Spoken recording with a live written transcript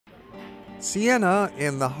Siena,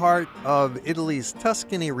 in the heart of Italy's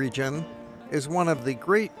Tuscany region, is one of the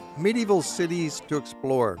great medieval cities to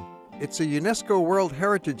explore. It's a UNESCO World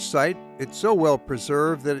Heritage Site. It's so well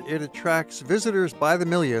preserved that it attracts visitors by the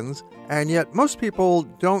millions, and yet most people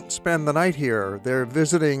don't spend the night here. They're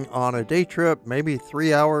visiting on a day trip, maybe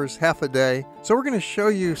 3 hours, half a day. So we're going to show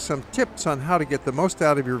you some tips on how to get the most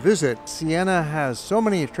out of your visit. Siena has so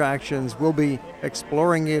many attractions. We'll be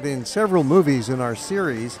exploring it in several movies in our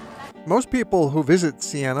series. Most people who visit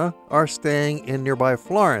Siena are staying in nearby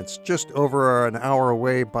Florence, just over an hour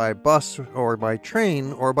away by bus or by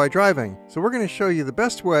train or by driving. So we're going to show you the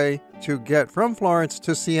best way to get from Florence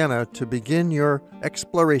to Siena to begin your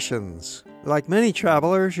explorations. Like many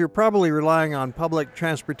travelers, you're probably relying on public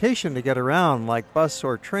transportation to get around, like bus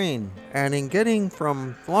or train. And in getting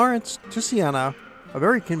from Florence to Siena, a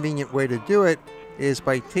very convenient way to do it is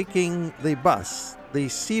by taking the bus, the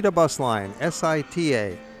SITA bus line,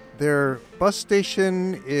 SITA. Their bus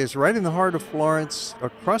station is right in the heart of Florence,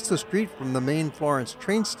 across the street from the main Florence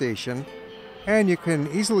train station, and you can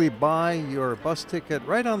easily buy your bus ticket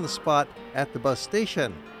right on the spot at the bus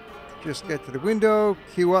station. Just get to the window,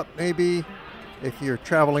 queue up maybe. If you're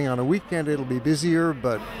traveling on a weekend, it'll be busier,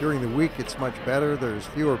 but during the week it's much better. There's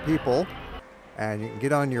fewer people, and you can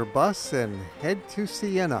get on your bus and head to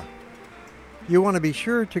Siena. You want to be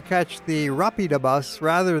sure to catch the Rapida bus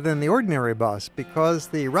rather than the ordinary bus because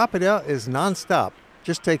the Rapida is non-stop.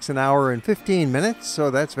 Just takes an hour and 15 minutes,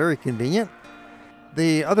 so that's very convenient.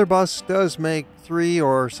 The other bus does make 3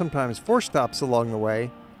 or sometimes 4 stops along the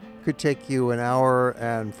way. Could take you an hour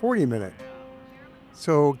and 40 minutes.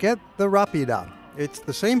 So get the Rapida. It's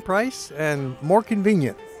the same price and more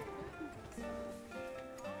convenient.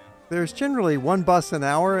 There's generally one bus an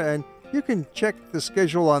hour, and you can check the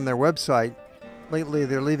schedule on their website. Lately,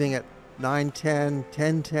 they're leaving at 9:10,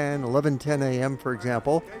 10:10, 11:10 a.m., for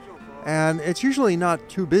example. And it's usually not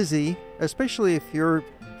too busy, especially if you're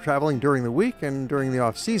traveling during the week and during the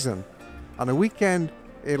off-season. On a weekend,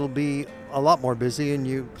 it'll be a lot more busy, and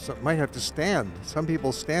you might have to stand. Some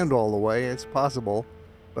people stand all the way. It's possible,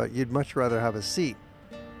 but you'd much rather have a seat.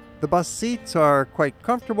 The bus seats are quite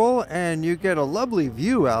comfortable, and you get a lovely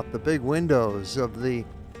view out the big windows of the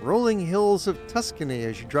rolling hills of Tuscany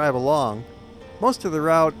as you drive along. Most of the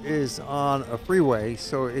route is on a freeway,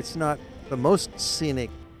 so it's not the most scenic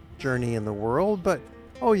journey in the world, but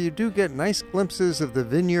you do get nice glimpses of the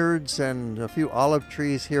vineyards and a few olive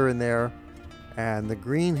trees here and there, and the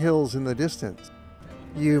green hills in the distance.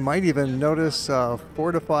 You might even notice a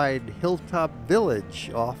fortified hilltop village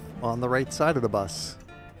off on the right side of the bus.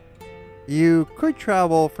 You could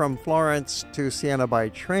travel from Florence to Siena by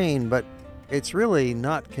train, but it's really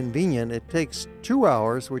not convenient. It takes 2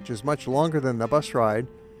 hours, which is much longer than the bus ride.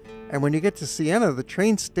 And when you get to Siena, the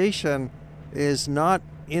train station is not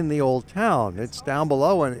in the old town. It's down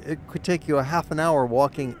below, and it could take you a half an hour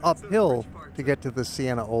walking uphill to get to the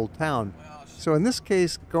Siena old town. So in this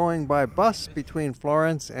case, going by bus between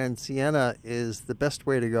Florence and Siena is the best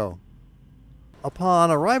way to go. Upon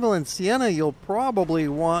arrival in Siena, you'll probably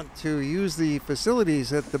want to use the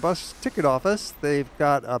facilities at the bus ticket office. They've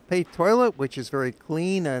got a pay toilet, which is very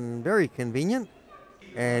clean and very convenient.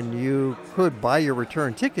 And you could buy your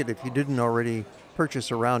return ticket if you didn't already purchase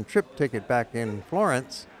a round-trip ticket back in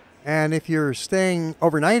Florence. And if you're staying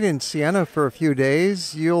overnight in Siena for a few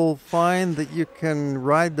days, you'll find that you can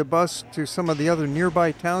ride the bus to some of the other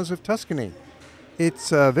nearby towns of Tuscany.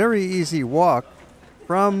 It's a very easy walk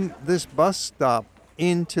from this bus stop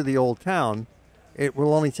into the old town. It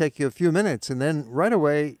will only take you a few minutes, and then right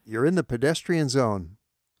away you're in the pedestrian zone.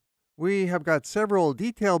 We have got several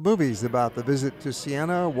detailed movies about the visit to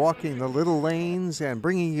Siena, walking the little lanes and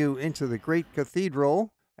bringing you into the great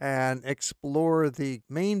cathedral and explore the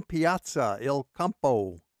main piazza, Il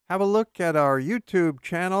Campo. Have a look at our YouTube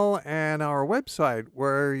channel and our website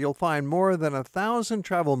where you'll find more than 1,000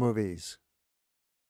 travel movies.